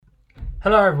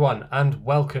Hello everyone and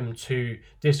welcome to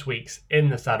this week's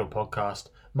In the Saddle podcast.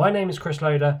 My name is Chris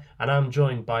Loader and I'm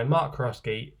joined by Mark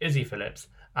Karosky, Izzy Phillips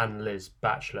and Liz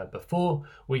Batchelor. Before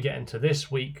we get into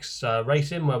this week's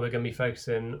racing where we're going to be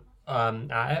focusing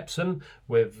at Epsom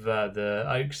with the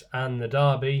Oaks and the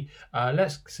Derby,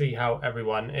 let's see how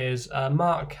everyone is.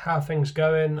 Mark, how are things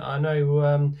going? I know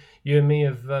you and me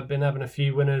have been having a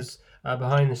few winners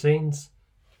behind the scenes.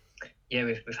 Yeah,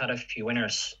 we've had a few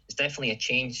winners. It's definitely a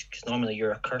change because normally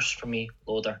you're a curse for me,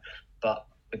 Loader, but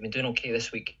we've been doing okay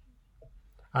this week.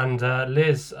 And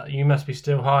Liz, you must be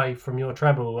still high from your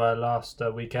treble last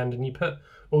weekend, and you put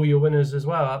all your winners as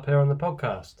well up here on the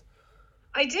podcast.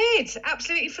 I did,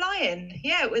 absolutely flying.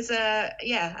 Yeah, it was a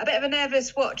bit of a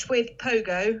nervous watch with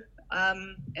Pogo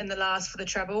in the last for the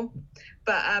treble,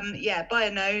 but by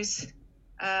a nose,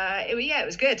 it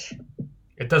was good.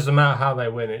 It doesn't matter how they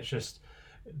win; it's just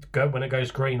when it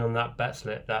goes green on that bet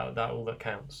slip, that all that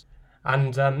counts.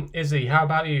 And Izzy, how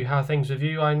about you? How are things with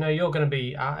you? I know you're going to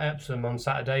be at Epsom on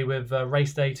Saturday with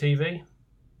Race Day TV.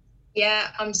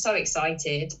 Yeah, I'm so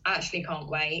excited. I actually can't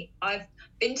wait. I've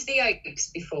been to the Oaks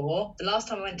before. The last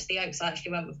time I went to the Oaks, I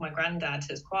actually went with my granddad,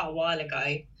 so it's quite a while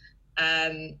ago.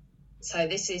 So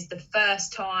this is the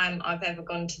first time I've ever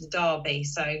gone to the Derby,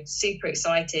 so super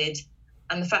excited.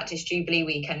 And the fact it's Jubilee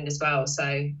weekend as well,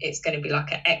 so it's going to be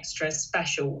like an extra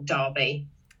special Derby.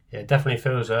 Yeah, it definitely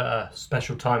feels a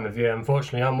special time of year.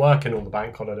 Unfortunately, I'm working all the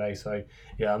bank holiday, so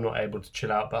yeah, I'm not able to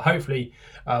chill out. But hopefully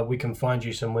we can find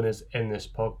you some winners in this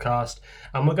podcast.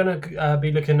 And we're going to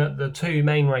be looking at the two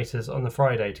main races on the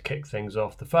Friday to kick things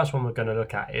off. The first one we're going to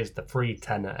look at is the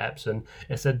 3:10 at Epsom.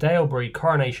 It's a Dalebury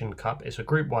Coronation Cup. It's a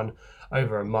Group 1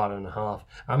 over 1.5 miles.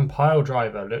 And Pile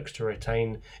Driver looks to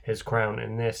retain his crown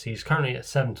in this. He's currently at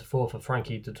 7-4 for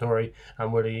Frankie Dettori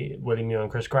and Willie Muir and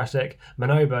Chris Grasick.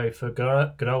 Manobo for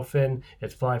Godolphin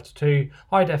is 5-2.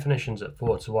 High Definitions at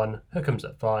 4-1. Hookham's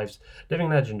at 5s. Living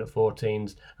Legend at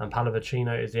 14s. And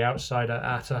Pallavicino is the outsider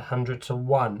at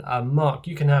 100-1. Mark,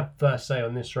 you can have first say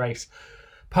on this race.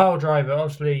 Pile Driver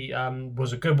obviously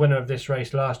was a good winner of this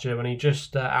race last year when he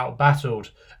just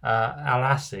out-battled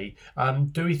Alassi.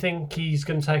 Do we think he's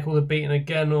going to take all the beating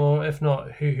again, or if not,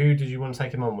 who did you want to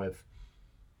take him on with?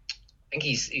 I think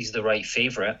he's the right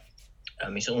favourite.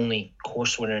 He's the only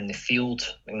course winner in the field.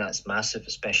 I think that's massive,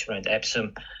 especially around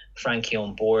Epsom. Frankie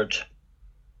on board.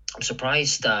 I'm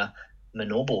surprised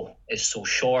Manobo is so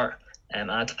short. I'd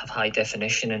have High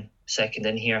Definition in second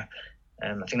in here.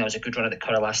 I think that was a good run at the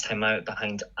Curragh last time out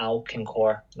behind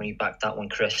Alcancor when you backed that one,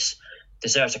 Chris.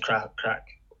 Deserves a crack.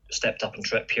 Stepped up and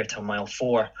drip here till mile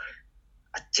 4.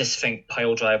 I just think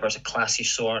Pile Driver is a classy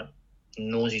sort,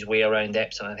 knows his way around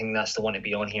Epsom. I think that's the one to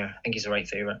be on here. I think he's the right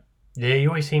favourite. Yeah, he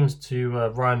always seems to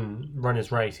run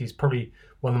his race. He's probably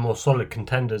one of the more solid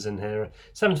contenders in here.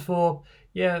 7-4,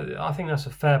 yeah, I think that's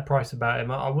a fair price about him.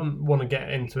 I wouldn't want to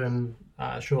get into him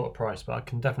at a shorter price, but I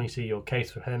can definitely see your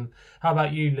case for him. How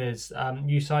about you, Liz?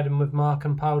 You siding with Mark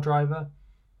and Pile Driver?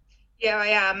 Yeah, I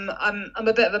am. I'm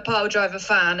a bit of a Pile Driver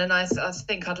fan, and I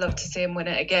think I'd love to see him win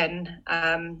it again.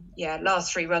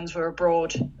 Last 3 runs were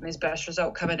abroad, and his best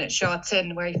result coming at Sha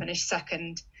Tin, where he finished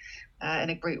second in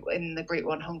the Group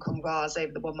 1 Hong Kong Vase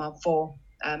over the 1 mile 4.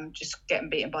 Just getting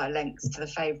beaten by a length to the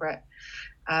favourite.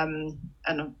 And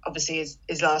obviously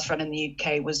his last run in the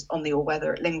UK was on the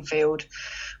all-weather at Lingfield,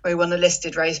 where he won the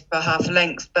listed race by half a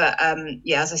length. But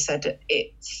as I said,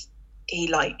 he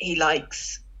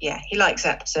likes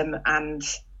Epsom, and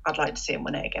I'd like to see him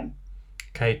win it again.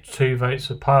 Okay, 2 votes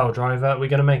for Pile Driver. Are we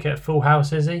going to make it a full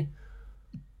house, Izzy?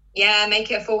 Yeah, make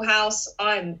it a full house.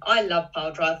 I love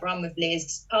Pile Driver. I'm with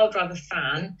Liz, Pile Driver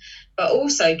fan, but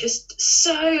also just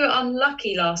so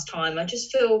unlucky last time. I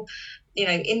just feel,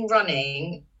 in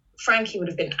running, Frankie would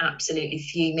have been absolutely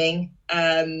fuming.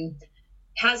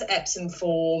 Has Epsom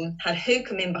form, had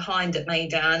Hookham in behind at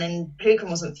Meydan, and Hookham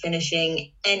wasn't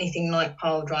finishing anything like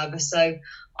Pile Driver, so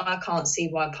I can't see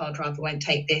why Pile Driver won't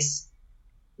take this.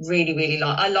 Really,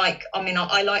 I like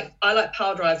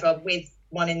Pile Driver with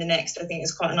one in the next. I think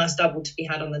it's quite a nice double to be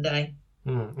had on the day.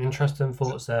 Interesting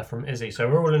thoughts there from Izzy. So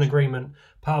we're all in agreement.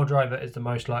 Pile Driver is the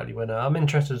most likely winner. I'm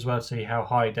interested as well to see how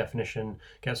High Definition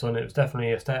gets on. It was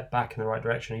definitely a step back in the right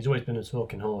direction. He's always been a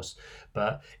talking horse,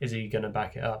 but is he going to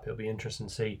back it up? It'll be interesting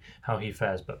to see how he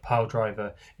fares. But Pile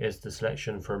Driver is the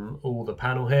selection from all the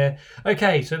panel here.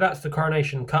 Okay, so that's the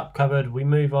Coronation Cup covered. We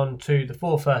move on to the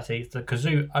 4:30. It's the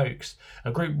Cazoo Oaks,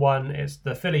 a Group 1. It's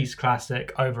the Fillies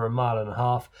Classic over 1.5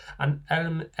 miles. And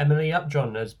Emily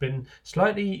Upjohn has been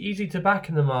slightly easy to back back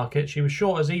in the market. She was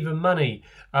short as even money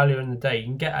earlier in the day. You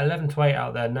can get 11 to 8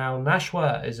 out there now.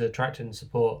 Nashwa is attracting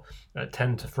support at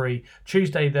 10 to 3.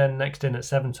 Tuesday then next in at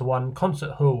 7 to 1.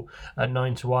 Concert Hall at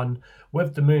 9 to 1.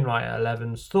 With the Moonlight at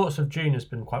 11. Thoughts of June has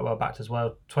been quite well backed as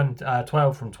well. 12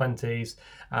 from 20s,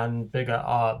 and bigger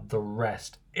are the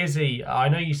rest. Izzy, I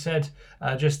know you said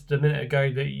just a minute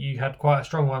ago that you had quite a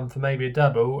strong one for maybe a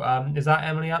double. Is that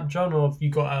Emily Upjohn, or have you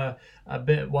got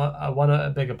one at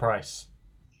a bigger price?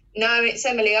 No, it's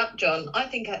Emily Upjohn. I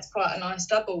think that's quite a nice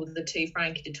double with the 2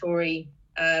 Frankie Dettori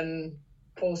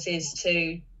horses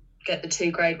to get the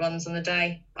 2 grade ones on the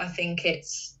day. I think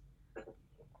it's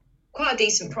quite a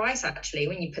decent price actually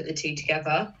when you put the 2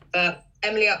 together. But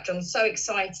Emily Upjohn's so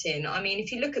exciting. I mean,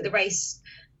 if you look at the race,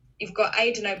 you've got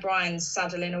Aidan O'Brien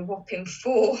saddling a whopping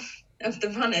 4 of the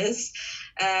runners.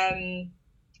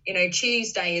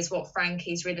 Tuesday is what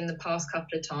Frankie's ridden the past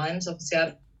couple of times.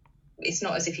 Obviously, it's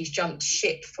not as if he's jumped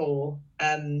ship for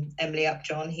Emily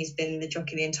Upjohn. He's been the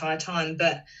jockey the entire time.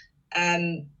 But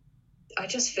I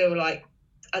just feel like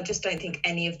I just don't think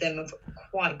any of them have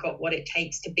quite got what it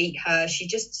takes to beat her.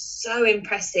 She's just so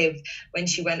impressive when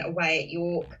she went away at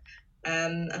York.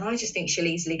 And I just think she'll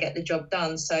easily get the job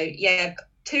done. So, yeah,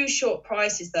 2 short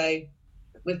prices, though,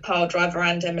 with Pile Driver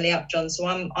and Emily Upjohn. So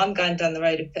I'm going down the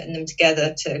road of putting them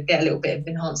together to get a little bit of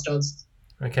enhanced odds.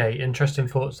 Okay, interesting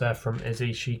thoughts there from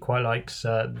Izzy. She quite likes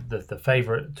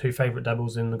the 2 favourite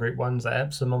doubles in the Group 1s at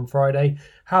Epsom on Friday.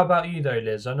 How about you though,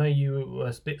 Liz? I know you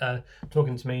were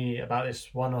talking to me about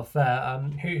this one off there.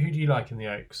 Who do you like in the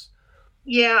Oaks?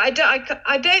 Yeah, I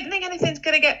don't think anything's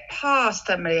going to get past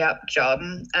Emily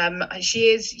Upjohn.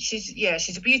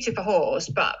 She's a beautiful horse,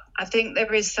 but I think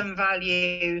there is some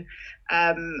value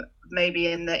maybe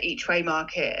in the each way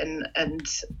market, and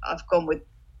I've gone with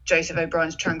Joseph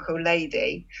O'Brien's Tranquil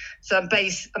Lady. So I'm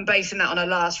basing that on her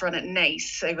last run at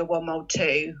Naas over 1 mile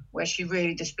 2, where she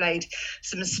really displayed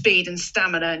some speed and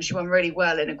stamina, and she won really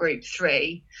well in a Group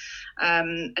 3.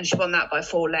 And she won that by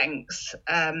 4 lengths.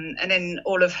 And in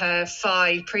all of her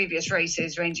 5 previous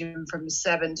races, ranging from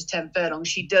 7 to 10 furlongs,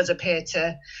 she does appear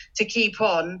to keep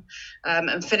on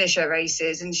and finish her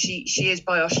races. And she is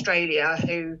by Australia,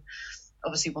 who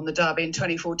obviously won the Derby in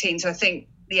 2014. So I think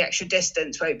the extra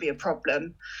distance won't be a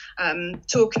problem.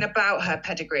 Talking about her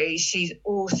pedigree, she's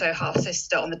also half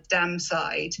sister on the Dam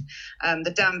side,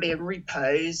 the Dam being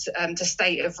Repos, to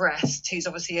State of Rest, who's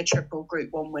obviously a triple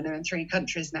Group 1 winner in 3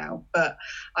 countries now. But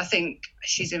I think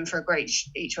she's in for a great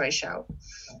each way shout.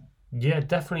 Yeah,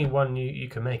 definitely one you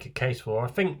can make a case for. I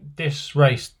think this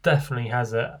race definitely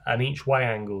has an each way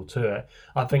angle to it.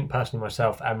 I think personally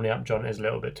myself, Emily Upjohn is a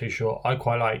little bit too short. I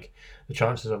quite like the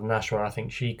chances of Nashwa. I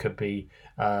think she could be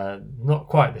not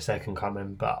quite the second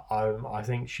coming, but I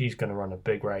think she's going to run a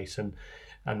big race, and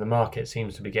the market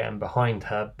seems to be getting behind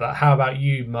her. But how about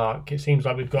you, Mark? It seems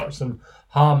like we've got some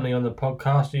harmony on the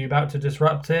podcast. Are you about to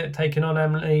disrupt it, taking on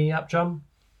Emily Upjohn?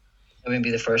 It wouldn't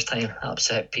be the first time I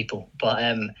upset people, but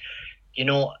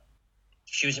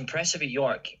she was impressive at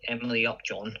York, Emily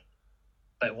Upjohn,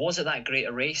 but was it that great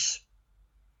a race?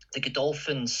 The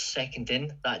Godolphins second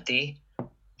in that day,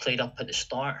 played up at the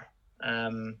start.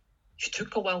 She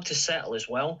took a while to settle as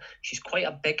well. She's quite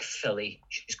a big filly.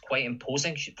 She's quite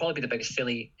imposing. She'd probably be the biggest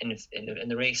filly in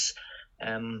the race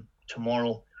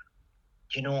tomorrow.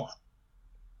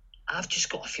 I've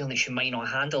just got a feeling that she might not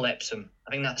handle Epsom.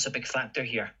 I think that's a big factor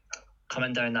here.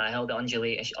 Coming down that hill, the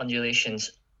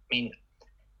undulations. I mean,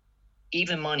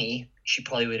 even money, she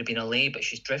probably would have been a lay, but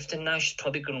she's drifting now. She's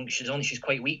probably going. She's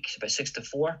quite weak. She's about 6 to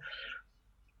 4.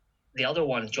 The other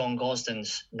one, John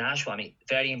Gosden's Nashwa. I mean,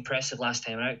 very impressive last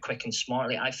time out, quick and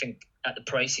smartly. I think at the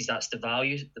prices, that's the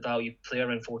value player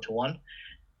around 4 to 1. I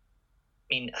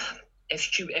mean, if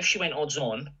she went odds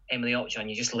on, Emily Upjohn,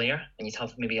 you just lay her and you'd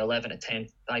have maybe 11 at 10,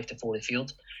 5 to 4 the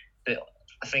field. But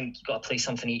I think you've got to play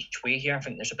something each way here. I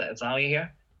think there's a bit of value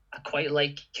here. I quite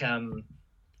like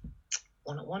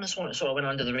one that sort of went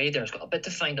under the radar. It's got a bit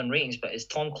to find on ratings, but it's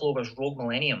Tom Clover's Rogue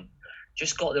Millennium.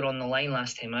 Just got there on the line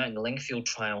last time out in the Lingfield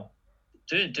trial.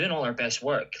 Doing all her best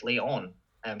work late on.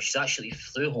 She's actually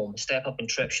flew home. Step Up and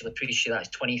Trip, she'll appreciate that. It's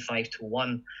 25 to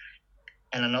 1.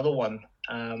 And another one,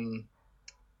 I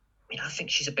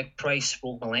think she's a big price,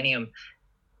 Rogue Millennium.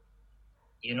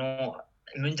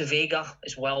 Munda Vega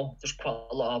as well. There's quite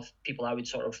a lot of people I would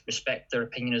sort of respect their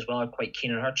opinion as well. I'm quite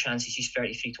keen on her chances. She's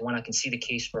 33 to 1. I can see the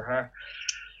case for her.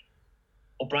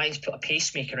 O'Brien's put a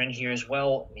pacemaker in here as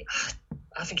well.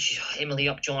 I think she's Emily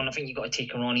Upjohn. I think you've got to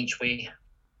take her on each way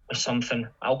or something.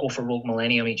 I'll go for Rogue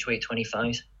Millennium each way,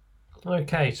 25.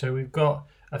 Okay, so we've got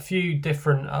a few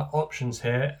different options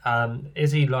here.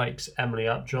 Izzy likes Emily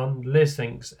Upjohn. Liz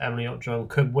thinks Emily Upjohn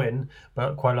could win,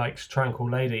 but quite likes Tranquil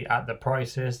Lady at the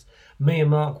prices. Me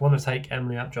and Mark want to take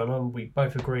Emily Upjohn on. We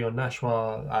both agree on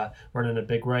Nashwa running a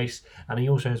big race, and he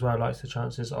also as well likes the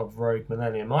chances of Rogue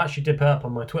Millennium. I actually did put up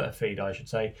on my Twitter feed, I should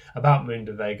say, about Moon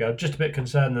de Vega. Just a bit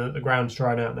concerned that the ground's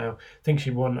drying out now. I think she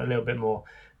won a little bit more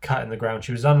cut in the ground.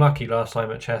 She was unlucky last time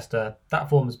at Chester. That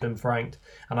form has been franked,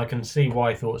 and I can see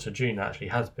why Thoughts of June actually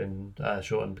has been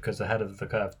shortened, because the head of the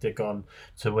curve did go on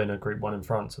to win a Group 1 in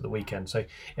France at the weekend. So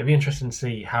it'd be interesting to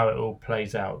see how it all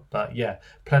plays out. But yeah,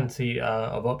 plenty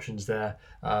of options there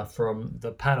from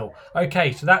the panel.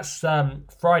 Okay, so that's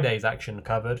Friday's action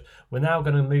covered. We're now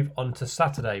going to move on to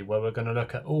Saturday, where we're going to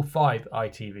look at all 5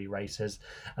 ITV races.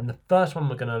 And the first one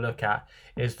we're going to look at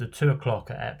is the 2 o'clock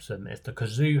at Epsom. It's the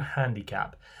Kazoo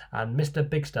Handicap. And Mr.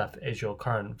 Big Stuff is your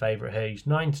current favourite here. He's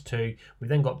 9-2. We've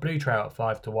then got Blue Trail at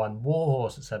 5-1,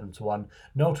 Warhorse at 7-1,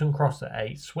 Knowlton Cross at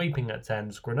 8, Sweeping at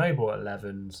 10s, Grenoble at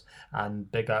 11s,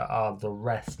 and bigger are the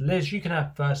rest. Liz, you can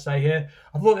have first say here.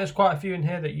 I thought there's quite a few in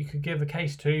here that you could give a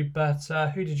case to, but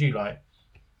who did you like?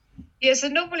 Yeah, so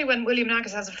normally when William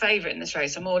Nagas has a favourite in this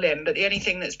race, I'm all in. But the only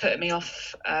thing that's putting me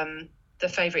off the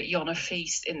favourite Yona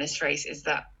Feast in this race is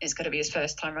that it's going to be his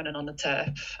first time running on the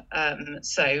turf.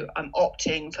 So I'm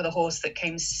opting for the horse that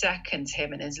came second to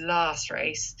him in his last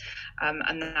race.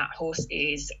 And that horse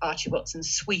is Archie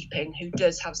Watson's Sweeping, who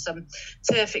does have some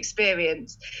turf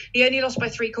experience. He only lost by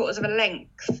 3/4 of a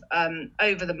length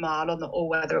over the mile on the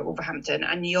all-weather at Wolverhampton,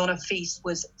 and Yona Feast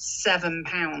was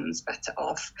 £7 better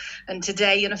off. And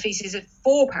today Yona Feast is at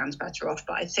 £4 better off,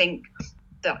 but I think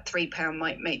that £3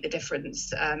 might make the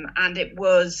difference. And it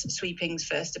was Sweeping's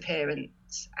first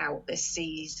appearance out this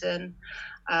season.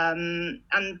 And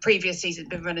previous season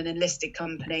been running in listed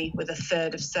company with a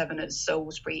third of 7 at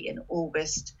Salisbury in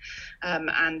August.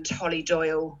 And Holly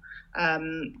Doyle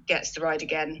gets the ride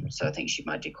again, so I think she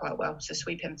might do quite well. So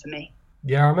Sweeping for me.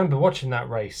 Yeah, I remember watching that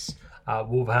race at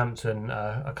Wolverhampton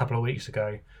a couple of weeks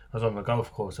ago. I was on the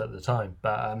golf course at the time.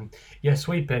 But yeah,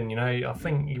 Sweeping, I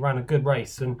think he ran a good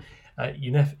race, and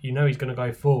you know he's going to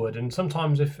go forward. And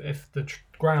sometimes if the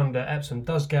ground at Epsom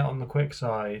does get on the quick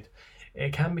side,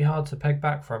 it can be hard to peg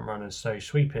back front runners. So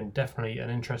Sweeping, definitely an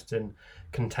interesting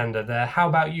contender there. How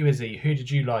about you, Izzy? Who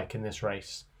did you like in this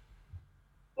race?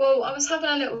 Well, I was having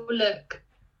a little look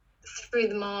through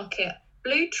the market.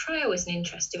 Blue Trail is an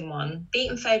interesting one.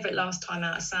 Beaten favourite last time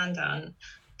out of Sandown.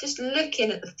 Just looking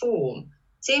at the form,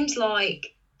 seems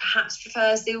like perhaps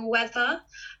prefers the all-weather.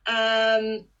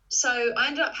 So I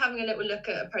ended up having a little look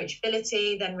at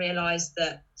approachability, then realised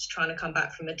that it's trying to come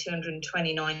back from a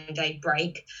 229-day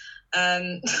break.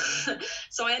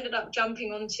 So I ended up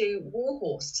jumping onto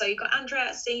Warhorse. So you've got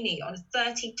Andrea Azzini on a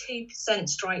 32%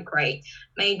 strike rate,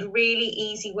 made really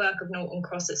easy work of Knowlton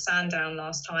Cross at Sandown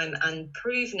last time and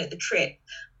proven at the trip,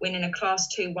 winning a Class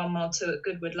 2 1 mile 2 at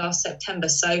Goodwood last September.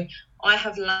 So I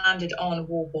have landed on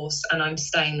Warhorse and I'm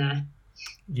staying there.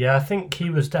 Yeah, I think he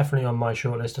was definitely on my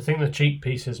shortlist. I think the cheek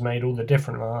pieces made all the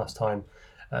difference last time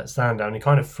at Sandown. He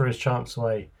kind of threw his chance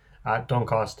away at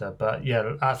Doncaster, but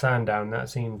yeah, at Sandown that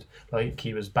seemed like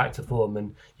he was back to form,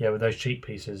 and yeah, with those cheek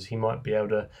pieces he might be able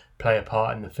to play a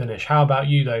part in the finish. How about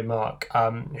you though, Mark?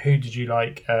 Who did you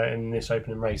like in this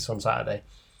opening race on Saturday?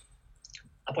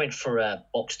 I went for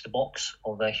box to box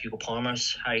of Hugo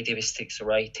Palmer's. Harry Davis takes the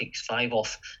ride, takes 5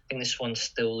 off. I think this one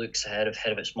still looks ahead of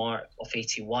its mark of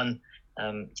 81.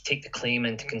 You take the claim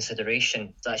into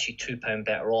consideration, it's actually £2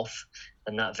 better off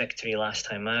than that victory last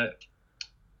time out.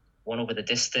 Won over the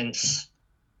distance.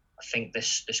 I think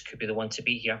this could be the one to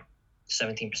beat here.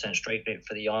 17% strike rate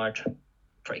for the yard.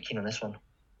 Pretty keen on this one.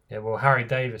 Yeah, well, Harry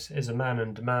Davis is a man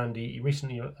in demand. He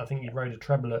recently, I think he rode a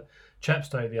treble at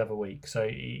Chepstow the other week, so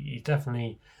he's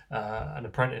definitely an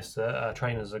apprentice that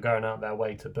trainers are going out their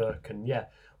way to book. And yeah,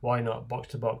 why not? Box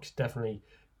to box definitely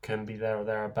can be there or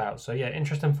thereabouts. So yeah,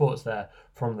 interesting thoughts there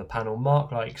from the panel.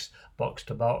 Mark likes box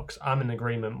to box. I'm in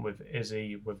agreement with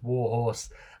Izzy with Warhorse,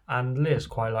 and Liz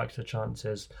quite likes the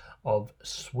chances of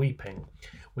Sweeping.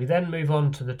 We then move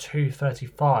on to the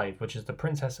 235, which is the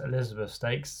Princess Elizabeth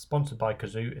Stakes, sponsored by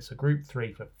Kazoo. It's a Group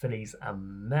 3 for fillies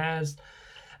and mares.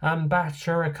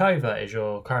 Bacharikova is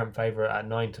your current favourite at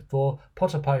 9-4.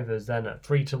 Potapova is then at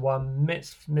 3-1.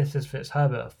 Mrs.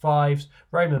 Fitzherbert at 5s.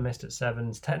 Roman Mist at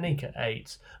 7s. Technique at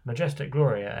 8s. Majestic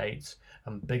Glory at 8s.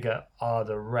 And bigger are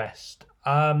the rest.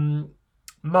 Mark,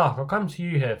 I'll come to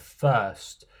you here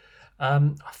first. I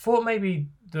thought maybe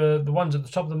the ones at the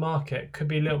top of the market could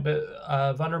be a little bit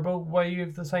vulnerable. Were you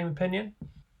of the same opinion?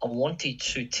 I wanted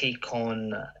to take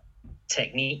on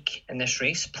Technique in this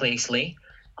race, Placely.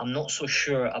 I'm not so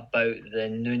sure about the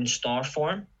Noon Star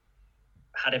form.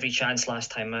 had every chance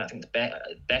last time out. I think the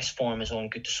best form is on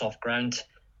good to soft ground.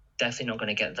 Definitely not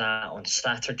going to get that on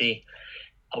Saturday.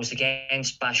 I was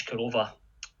against Bashkirova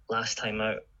last time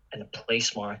out in the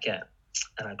place market,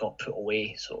 and I got put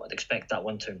away, so I'd expect that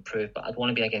one to improve. But I'd want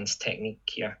to be against Technique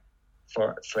here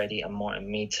for Freddie and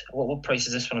Martin Mead. What price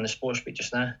is this one on the sports beat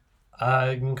just now?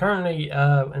 You can currently,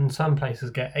 in some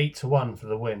places, get 8-1 for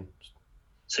the win.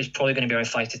 So he's probably going to be around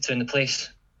 5-2 in the place,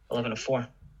 11-4.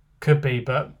 Could be,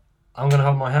 but I'm going to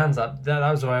hold my hands up. That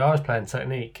was the way I was playing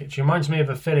Technique. She reminds me of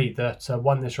a filly that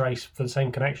won this race for the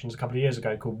same connections a couple of years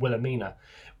ago called Wilhelmina.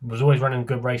 Was always running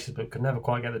good races but could never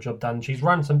quite get the job done. She's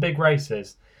run some big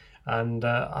races, and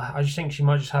I just think she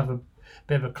might just have a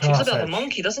bit of a class She's a bit edge. of a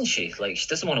monkey, doesn't she? Like, she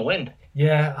doesn't want to win.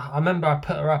 Yeah, I remember I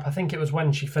put her up. I think it was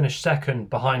when she finished second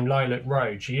behind Lilac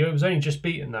Road. She was only just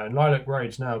beaten though, and Lilac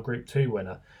Road's now a Group 2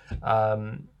 winner.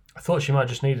 I thought she might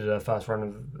just needed her first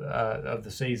run of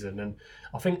the season, and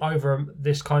I think over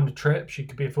this kind of trip she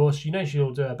could be a force. You know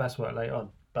she'll do her best work late on,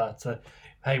 but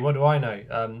hey, what do I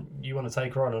know? You want to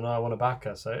take her on and I want to back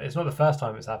her, so it's not the first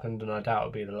time it's happened, and I doubt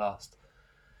it'll be the last.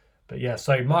 But yeah,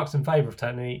 so Mark's in favour of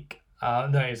Technique.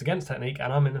 No, it's against Technique,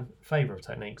 and I'm in favour of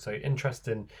Technique, so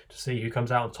interesting to see who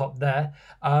comes out on top there.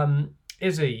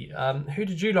 Izzy, who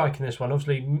did you like in this one?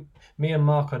 Obviously, me and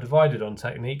Mark are divided on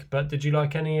Technique, but did you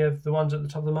like any of the ones at the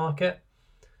top of the market?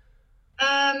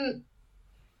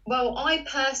 Well, I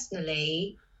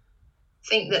personally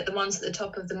think that the ones at the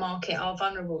top of the market are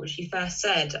vulnerable, as you first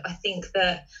said. I think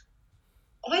that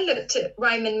I looked at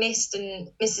Raymond Mist and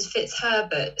Mrs.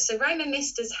 Fitzherbert. So Raymond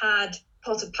Mist has had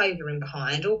Potapova in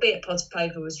behind, albeit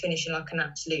Potapova was finishing like an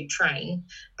absolute train,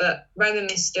 but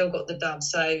Raymond Mist still got the dub.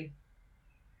 So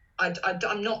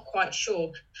I'm not quite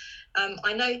sure.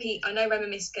 I know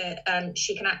Raymond Mist.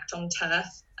 She can act on turf.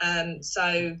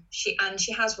 So she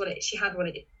had what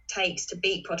it takes to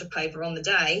beat Potapova on the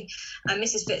day. And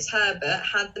Mrs. Fitzherbert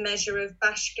had the measure of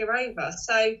Bashkirova.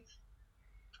 So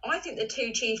I think the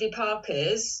two Cheveley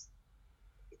Parkers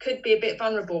could be a bit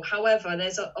vulnerable. However,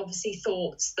 there's obviously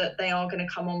thoughts that they are going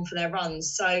to come on for their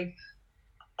runs. So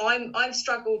I've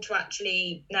struggled to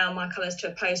actually now my colours to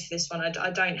oppose for this one. I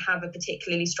don't have a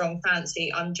particularly strong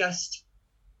fancy. I just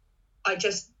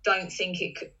don't think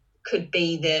it could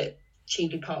be the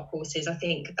Cheveley Park horses. I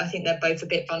think they're both a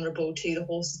bit vulnerable to the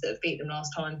horses that have beat them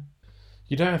last time.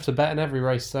 You don't have to bet in every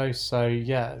race though, so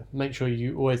yeah, make sure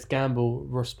you always gamble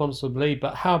responsibly.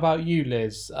 But how about you,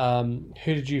 Liz? Who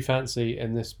did you fancy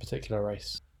in this particular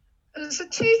race? So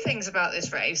two things about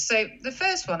this race. So the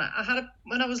first one, I had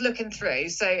when I was looking through.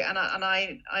 So and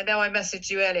I know I messaged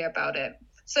you earlier about it.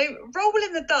 So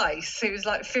Rolling the Dice, who was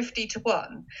like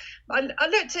 50-1. I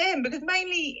looked at him because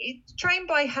mainly it's trained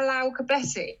by Halal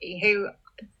Kabesi, who,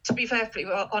 to be perfectly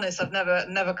honest, I've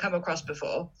never come across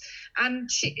before, and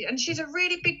she's a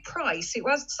really big price. It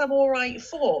was some all right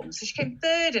form, so she came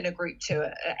third in a Group 2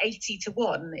 at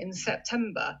 80-1 in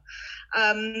September.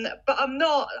 But I'm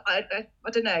not. I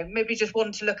don't know. Maybe just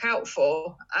one to look out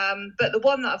for. But the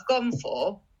one that I've gone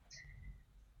for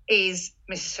is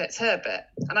Mrs. Fitzherbert,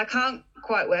 and I can't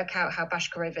quite work out how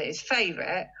Bashkirova is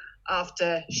favourite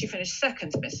after she finished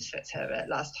second to Mrs. Fitzherbert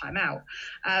last time out.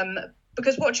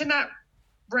 Because watching that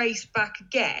race back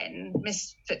again,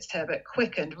 Miss Fitzherbert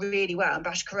quickened really well and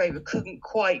Bashkirova couldn't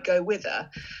quite go with her.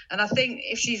 And I think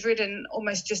if she's ridden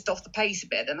almost just off the pace a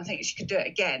bit, then I think she could do it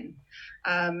again.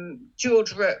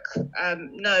 George Rook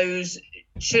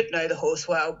should know the horse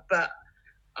well, but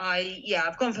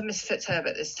I've gone for Miss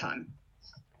Fitzherbert this time.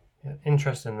 Yeah,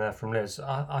 interesting there from Liz.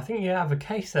 I think you have a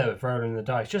case there with Rolling the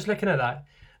Dice. Just looking at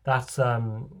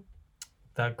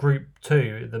that Group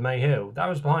 2, the Mayhill, that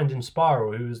was behind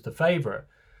Inspiral, who was the favourite,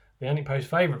 the Antipost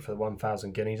favourite for the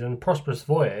 1,000 guineas, and Prosperous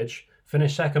Voyage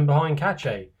finished second behind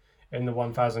Cache in the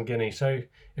 1,000 guineas. So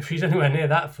if she's anywhere near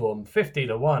that form,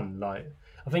 50-1, like,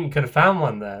 I think you could have found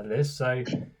one there, Liz. So,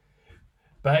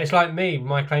 but it's like me,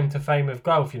 my claim to fame with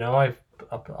golf. You know, I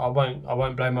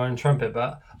won't blow my own trumpet,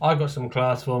 but I got some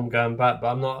class form going back.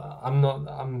 But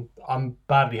I'm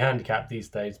badly handicapped these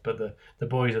days. But the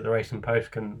boys at the Racing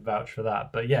Post can vouch for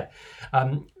that. But yeah,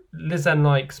 Liz then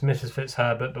likes Mrs.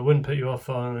 Fitzherbert, but wouldn't put you off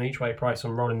on an each way price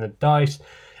on Rolling the Dice.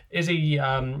 Izzy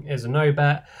is a no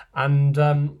bet,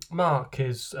 and Mark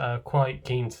is quite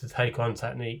keen to take on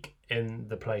Technique in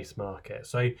the place market.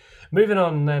 So moving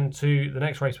on then to the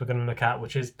next race we're going to look at,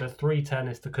 which is the 310.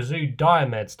 It's the Kazoo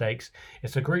Diomed Stakes.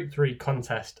 It's a Group 3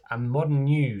 contest, and Modern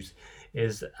News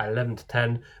is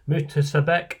 11-10.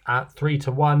 Mutasabek at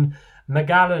 3-1.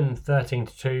 Magallan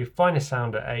 13-2. Finest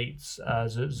Sound at 8s.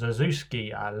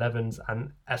 Zazuski at 11s,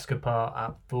 and Escapar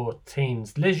at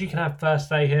 14s. Liz, you can have first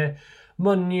say here.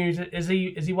 Modern News, is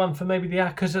he one for maybe the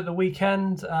Accas at the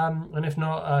weekend? And if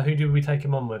not, who do we take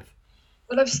him on with?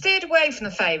 Well, I've steered away from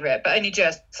the favourite, but only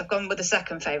just. I've gone with the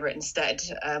second favourite instead,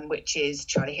 which is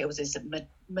Charlie Hills'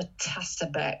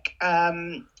 Mutasabek.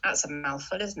 That's a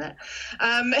mouthful, isn't it?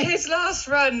 His last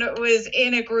run was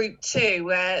in a Group 2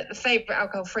 where the favourite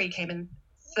Alcohol Free came in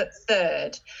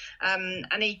third,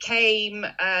 and he came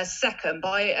second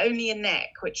by only a neck,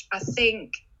 which I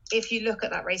think, if you look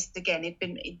at that race again, he'd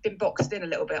been boxed in a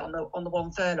little bit on the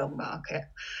 1 furlong market,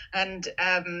 and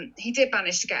he did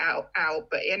manage to get out,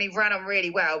 and he ran on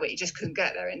really well, but he just couldn't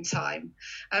get there in time.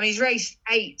 He's raced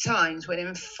 8 times,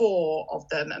 winning 4 of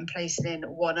them and placing in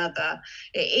 1 other.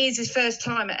 It is his first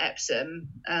time at Epsom,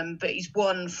 but he's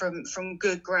won from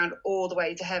good ground all the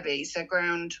way to heavy, so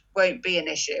ground won't be an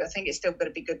issue. I think it's still going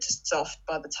to be good to soft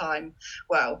by the time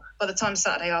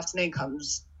Saturday afternoon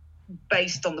comes.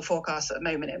 Based on the forecast at the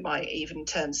moment, it might even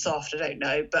turn soft. I don't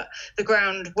know, but the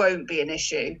ground won't be an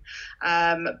issue.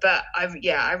 But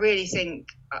I really think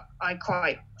I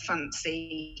quite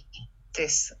fancy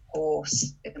this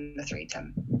horse in the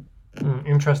 310.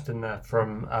 Interesting there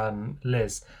from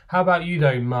Liz. How about you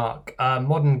though, Mark?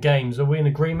 Modern Games, are we in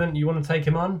agreement? You want to take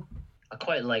him on? I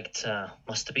quite liked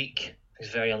Mustabeek. He's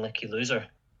a very unlucky loser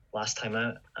last time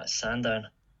out at Sandown.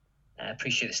 I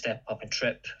appreciate the step up and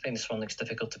trip. I think this one looks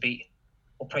difficult to beat.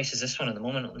 What price is this one at the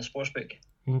moment on the sportsbook? You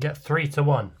can get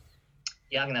 3-1.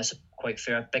 Yeah, I think that's quite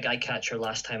fair. Big eye catcher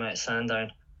last time out at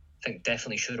Sandown. I think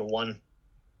definitely should have won.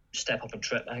 Step up and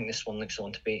trip. I think this one looks the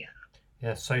one to beat.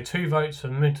 Yeah, so 2 votes for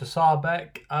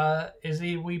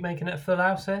Mutasabek. We making it a full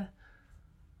house here?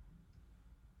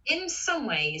 In some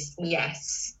ways,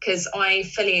 yes, because I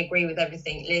fully agree with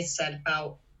everything Liz said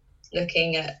about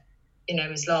looking at,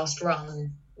 his last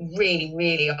run. Really,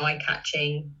 really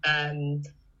eye-catching.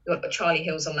 You've got Charlie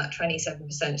Hills on that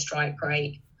 27% strike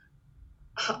rate.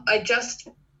 I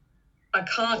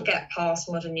can't get past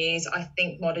Modern News. I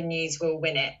think Modern News will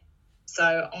win it.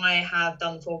 So I have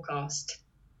done forecast.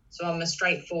 So I'm a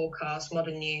straight forecast,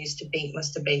 Modern News to beat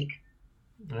Mustabeek.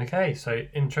 Okay, so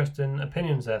interesting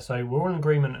opinions there. So we're all in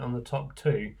agreement on the top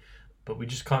 2, but we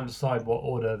just can't decide what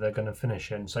order they're going to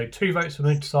finish in. So 2 votes for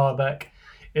Mutasabek.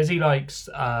 Izzy likes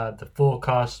the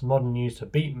forecast, Modern News to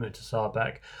beat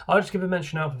Mutasabek. I'll just give a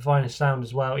mention out for Finest Sound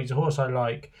as well. He's a horse I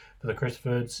like for the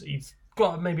Christfords. He's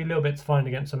got maybe a little bit to find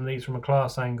against some of these from a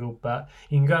class angle, but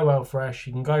he can go well fresh.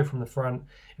 He can go from the front.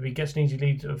 If he gets an easy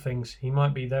lead of things, he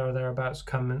might be there or thereabouts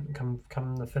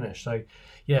come the finish. So,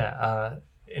 yeah,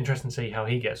 interesting to see how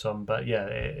he gets on. But, yeah,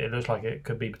 it looks like it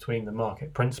could be between the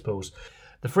market principles.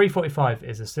 The 345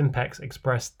 is a Simpex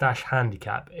Express Dash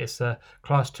Handicap. It's a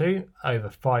Class 2 over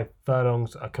 5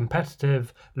 furlongs, a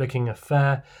competitive looking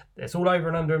affair. It's all over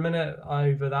and under a minute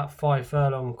over that 5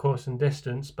 furlong course and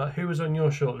distance. But who was on your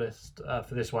shortlist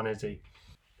for this one, Izzy?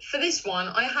 For this one,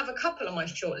 I have a couple on my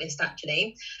shortlist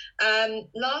actually.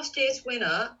 Last year's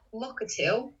winner,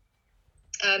 Mokkatil,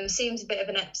 seems a bit of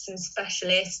an Epsom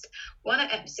specialist. Won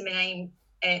at Epsom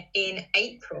in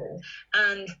April,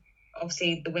 and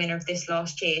obviously the winner of this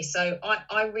last year. So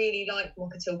I really like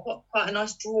Mokkatil, quite a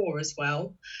nice draw as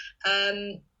well.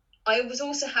 I was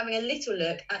also having a little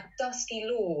look at Dusky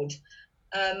Lord.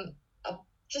 I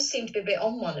just seemed to be a bit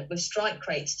on one with strike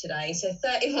rates today. So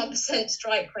 31%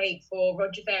 strike rate for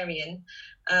Roger Varian.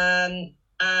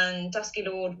 And Dusky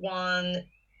Lord won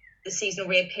the seasonal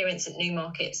reappearance at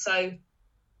Newmarket. So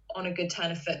on a good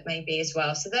turn of foot maybe as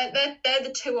well. So they're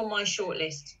the 2 on my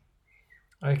shortlist.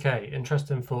 Okay,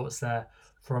 interesting thoughts there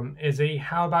from Izzy.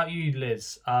 How about you,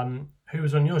 Liz? Who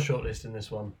was on your shortlist in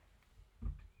this one?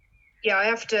 Yeah, I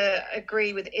have to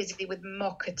agree with Izzy with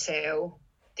Mokkatil.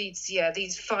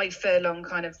 These 5 furlong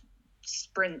kind of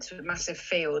sprints with massive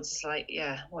fields,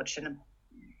 watching a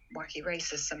wacky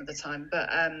races some of the time.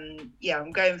 But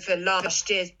I'm going for last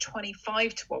year's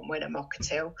 25-1 winner,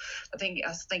 Mokkatil. I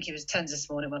think he was 10s this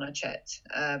morning when I checked.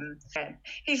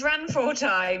 He's ran 4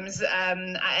 times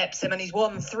at Epsom and he's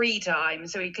won 3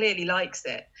 times, so he clearly likes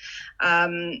it.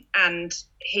 And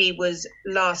he was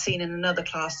last seen in another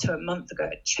Class 2 a month ago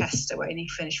at Chester, where he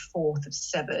finished 4th of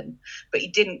 7, but he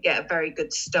didn't get a very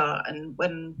good start. And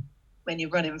when you're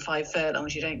running 5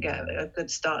 furlongs, you don't get a good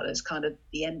start. That's kind of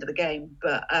the end of the game.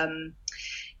 But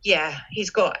he's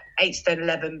got 8 stone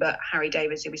 11, but Harry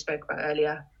Davis, who we spoke about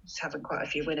earlier, is having quite a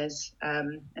few winners,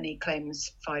 and he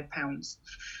claims £5.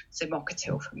 So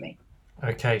Mokkatil for me.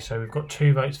 Okay, so we've got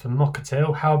 2 votes for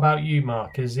Mokkatil. How about you,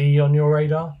 Mark? Is he on your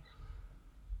radar?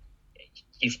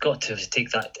 You've got to take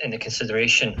that into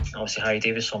consideration. Obviously, Harry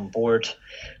Davis on board,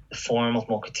 the form of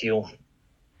Mokkatil.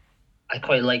 I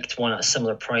quite liked one at a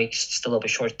similar price, still a little bit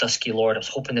short, Dusky Lord. I was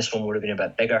hoping this one would have been a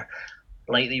bit bigger.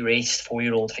 lightly raced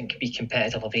 4-year-old. I think could be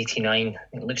competitive of 89.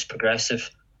 It looks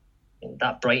progressive.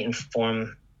 That Brighton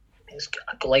form,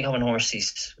 I like having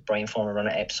horses. Brighton form run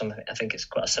at Epsom. I think it's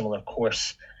quite a similar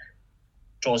course.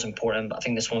 Draw's important, but I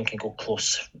think this one can go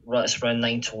close. It's around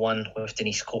 9-1 with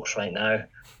Denise Coates right now.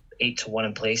 8-1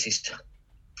 in places.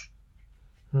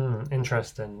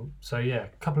 Interesting. So yeah,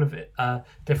 a couple of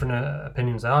different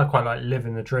opinions there. I quite like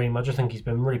Living the Dream. I just think he's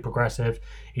been really progressive.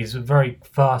 He's a very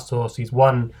fast horse. He's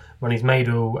won when he's made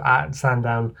all at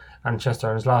Sandown and Chester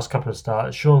in his last couple of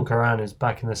starts. Sean Curran is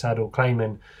back in the saddle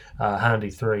claiming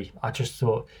Handy 3. I just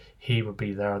thought he would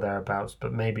be there or thereabouts,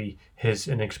 but maybe his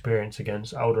inexperience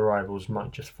against older rivals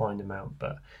might just find him out.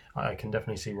 But I can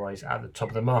definitely see why he's at the top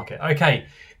of the market. Okay,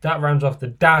 that rounds off the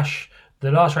dash. The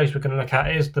last race we're going to look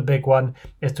at is the big one.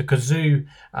 It's the Cazoo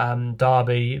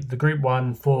Derby, the Group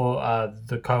 1 for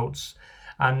the Colts.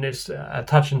 And it's a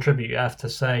touching tribute, you have to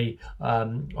say,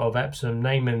 of Epsom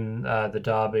naming the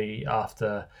Derby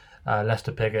after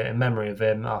Lester Piggott in memory of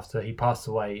him after he passed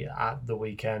away at the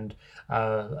weekend.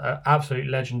 Absolute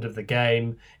legend of the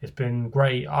game. It's been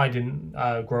great. I didn't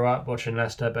grow up watching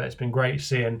Lester, but it's been great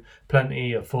seeing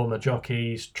plenty of former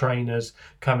jockeys, trainers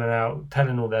coming out,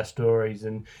 telling all their stories,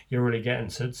 and you're really getting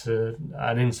to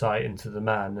an insight into the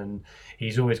man. And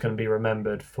he's always going to be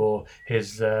remembered for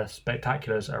his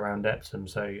spectaculars around Epsom.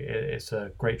 So it's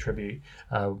a great tribute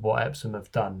what Epsom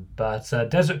have done. But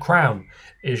Desert Crown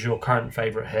is your current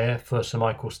favourite here for Sir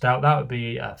Michael Stout. That would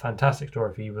be a fantastic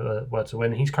story if he were to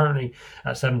win. He's currently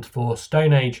at 7-4.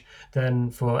 Stone Age then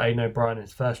for Aidan O'Brien,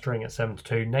 his first string at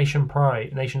 7-2. Nation's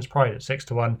Pride at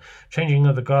 6-1. Changing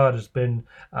of the Guard has been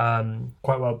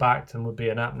quite well backed and would be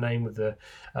an apt name with the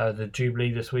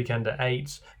Jubilee this weekend at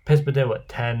 8s. Pisbadil at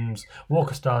 10s.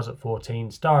 Walker Stars at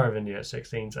 14. Star of India at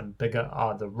 16s, and bigger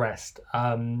are the rest.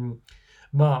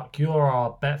 Mark, you're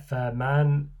our Betfair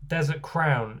man. Desert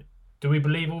Crown, do we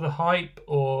believe all the hype,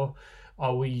 or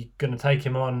are we going to take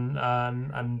him on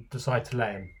and decide to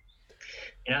lay him?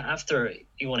 After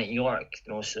he won at York,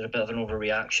 it's a bit of an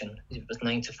overreaction. It was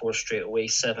 9-4 straight away,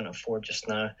 7-4 just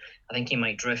now. I think he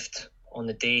might drift on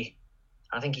the day.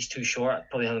 I think he's too short.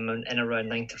 Probably have him in around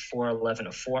 9-4,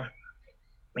 11-4. I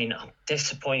mean, I'm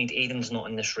disappointed Aidan's not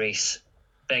in this race.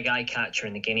 Big eye catcher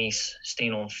in the Guineas,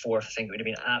 staying on 4th. I think it would have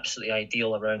been absolutely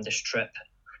ideal around this trip.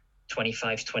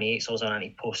 25, 28, so I was on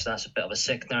anti-post. That's a bit of a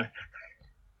sickener.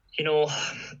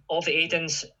 Of the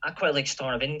Aidens, I quite like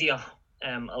Star of India.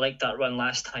 I liked that run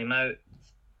last time out.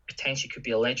 Potentially could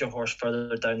be a Ledger horse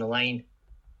further down the line.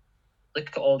 Look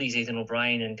at all these Aidan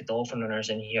O'Brien and Godolphin runners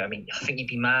in here. I mean, I think you'd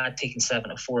be mad taking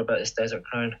 7-4 about this Desert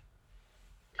Crown.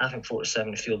 I think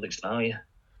 4-7 field looks value.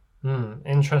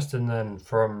 Interesting then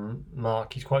from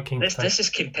Mark. He's quite keen. This is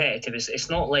competitive. It's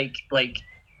not like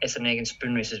it's an egg and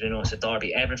spoon race, as we know. It's a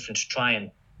derby. Everything's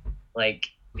trying.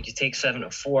 Would you take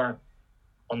 7-4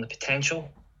 on the potential?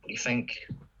 What do you think?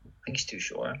 I think it's too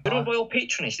short. Royal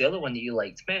Patronage, the other one that you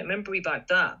liked. Remember we backed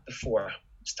that before.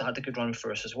 It's had a good run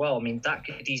for us as well. I mean, that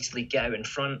could easily get out in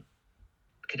front.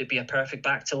 Could it be a perfect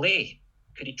back to lay?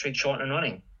 Could he trade short and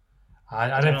running?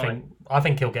 I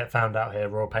think he'll get found out here,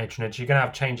 Royal Patronage. You're going to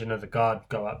have Changing of the Guard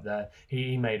go up there.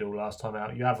 He made all last time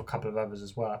out. You have a couple of others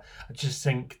as well. I just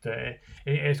think that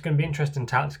it's going to be interesting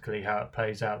tactically how it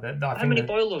plays out. How many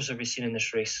Boilos have we seen in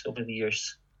this race over the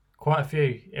years? Quite a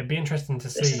few. It'd be interesting to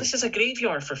see. This is a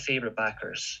graveyard for favourite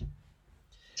backers.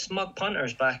 Smug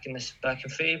punters back in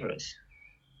favourites.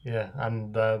 Yeah,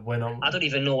 and win on. I don't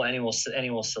even know what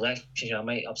anyone's selection. I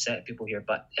might upset people here,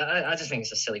 but I just think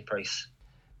it's a silly price.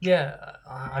 Yeah,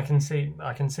 I can see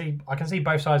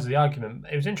both sides of the argument.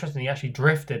 It was interesting. He actually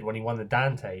drifted when he won the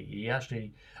Dante. He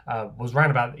actually was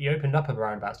he opened up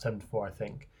around about 7-4, I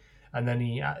think, and then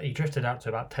he drifted out to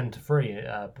about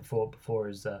 10-3 before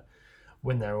his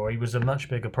win there, or he was a much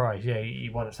bigger price. Yeah, he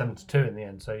won at 7-2 in the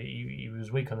end, so he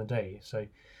was weak on the day. So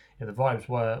yeah, the vibes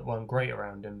weren't great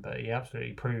around him, but he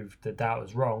absolutely proved the doubt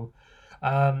was wrong.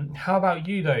 How about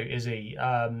you though, Izzy?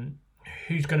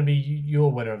 Who's going to be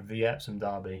your winner of the Epsom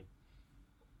Derby?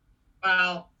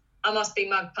 Well, I must be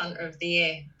Mug Punter of the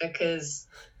Year because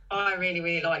I really,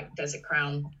 really like Desert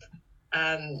Crown.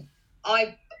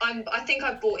 I think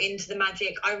I bought into the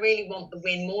magic. I really want the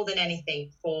win more than anything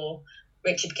for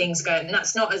Richard Kingscote, and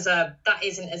that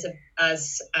isn't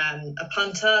as a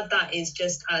punter. That is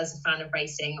just as a fan of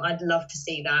racing. I'd love to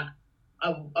see that.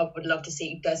 I would love to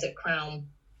see Desert Crown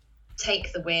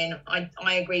take the win.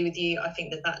 I agree with you. I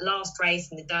think that last race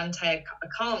in the Dante, I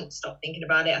can't stop thinking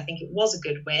about it. I think it was a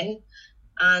good win,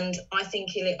 and I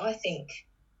think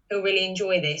he'll really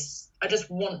enjoy this. I just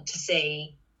want to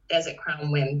see Desert Crown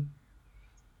win.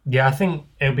 Yeah, I think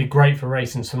it would be great for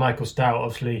racing Sir Michael Stout.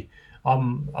 Obviously,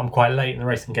 I'm quite late in the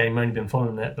racing game. I've only been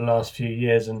following it the last few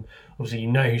years, and obviously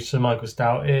you know who Sir Michael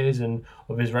Stoute is and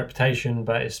of his reputation,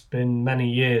 but it's been many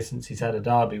years since he's had a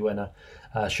Derby winner.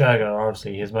 Shergar,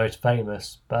 obviously, his most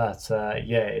famous, but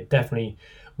it definitely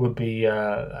would be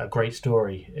a great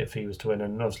story if he was to win.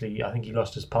 And obviously, I think he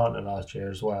lost his partner last year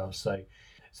as well. So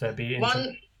it'd be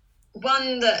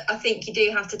one that I think you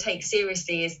do have to take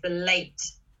seriously is the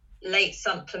late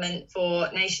supplement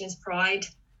for Nation's Pride.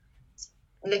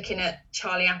 Looking at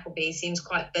Charlie Appleby, seems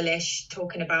quite bullish,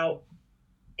 talking about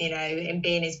him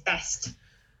being his best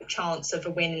chance of a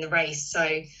win in the race.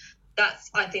 So that's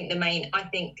I think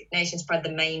Nation's Pride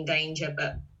the main danger,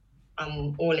 but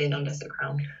I'm all in on Desert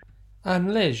Crown.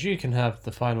 And Liz, you can have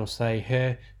the final say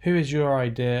here. Who is your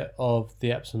idea of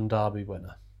the Epsom Derby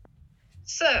winner?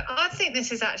 So I think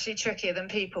this is actually trickier than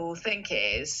people think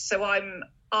it is. So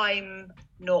I'm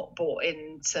not bought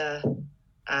into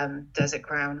Desert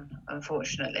Crown,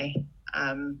 unfortunately.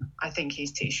 I think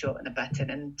he's too short in the betting,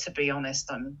 and to be honest,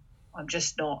 I'm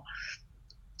just not,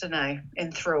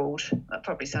 enthralled. That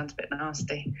probably sounds a bit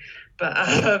nasty, but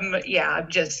I'm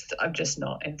just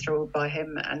not enthralled by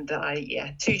him, and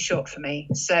too short for me.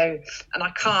 So, and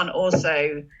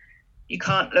you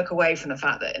can't look away from the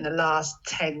fact that in the last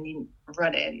 10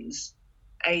 run-ins,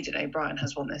 Aidan O'Brien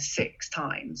has won this 6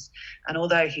 times, and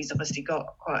although he's obviously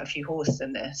got quite a few horses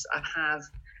in this, I have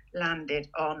landed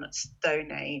on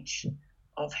Stone Age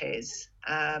of his,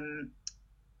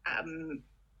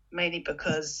 mainly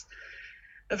because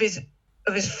of his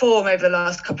form over the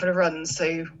last couple of runs.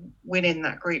 So winning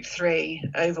that Group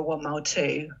 3 over 1 mile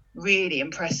 2 really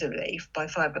impressively by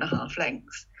 5.5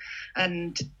 lengths,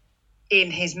 and in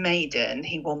his maiden,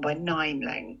 he won by 9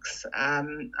 lengths.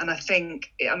 And I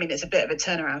think, it's a bit of a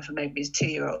turnaround for maybe his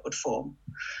 2-year-old form,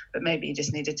 but maybe he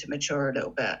just needed to mature a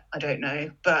little bit. I don't know.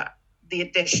 But the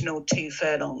additional 2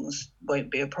 furlongs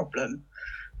won't be a problem.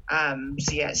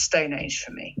 It's Stone Age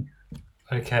for me.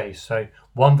 Okay, so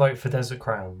 1 vote for Desert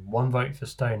Crown, 1 vote for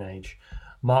Stone Age.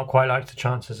 Mark quite likes the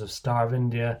chances of Star of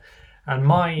India. And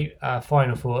my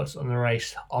final thoughts on the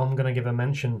race, I'm going to give a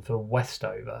mention for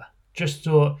Westover. Just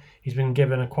thought he's been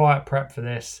given a quiet prep for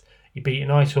this. He beat a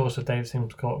nice horse of Davidson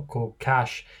called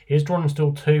Cash. He is drawn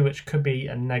still 2, which could be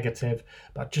a negative,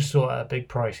 but I just thought at a big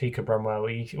price he could run well.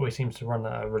 He always seems to run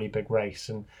a really big race,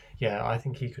 and I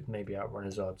think he could maybe outrun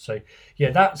his odds. So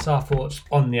that's our thoughts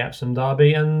on the Epsom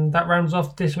Derby, and that rounds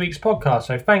off this week's podcast.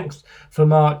 So thanks for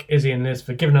Mark, Izzy and Liz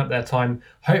for giving up their time.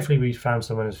 Hopefully we found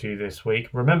some winners for you this week.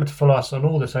 Remember to follow us on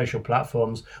all the social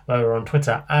platforms, where we're on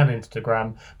Twitter and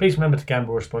Instagram. Please remember to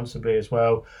gamble responsibly as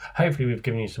well. Hopefully we've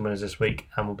given you some winners this week,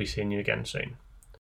 and we'll be seeing you again soon.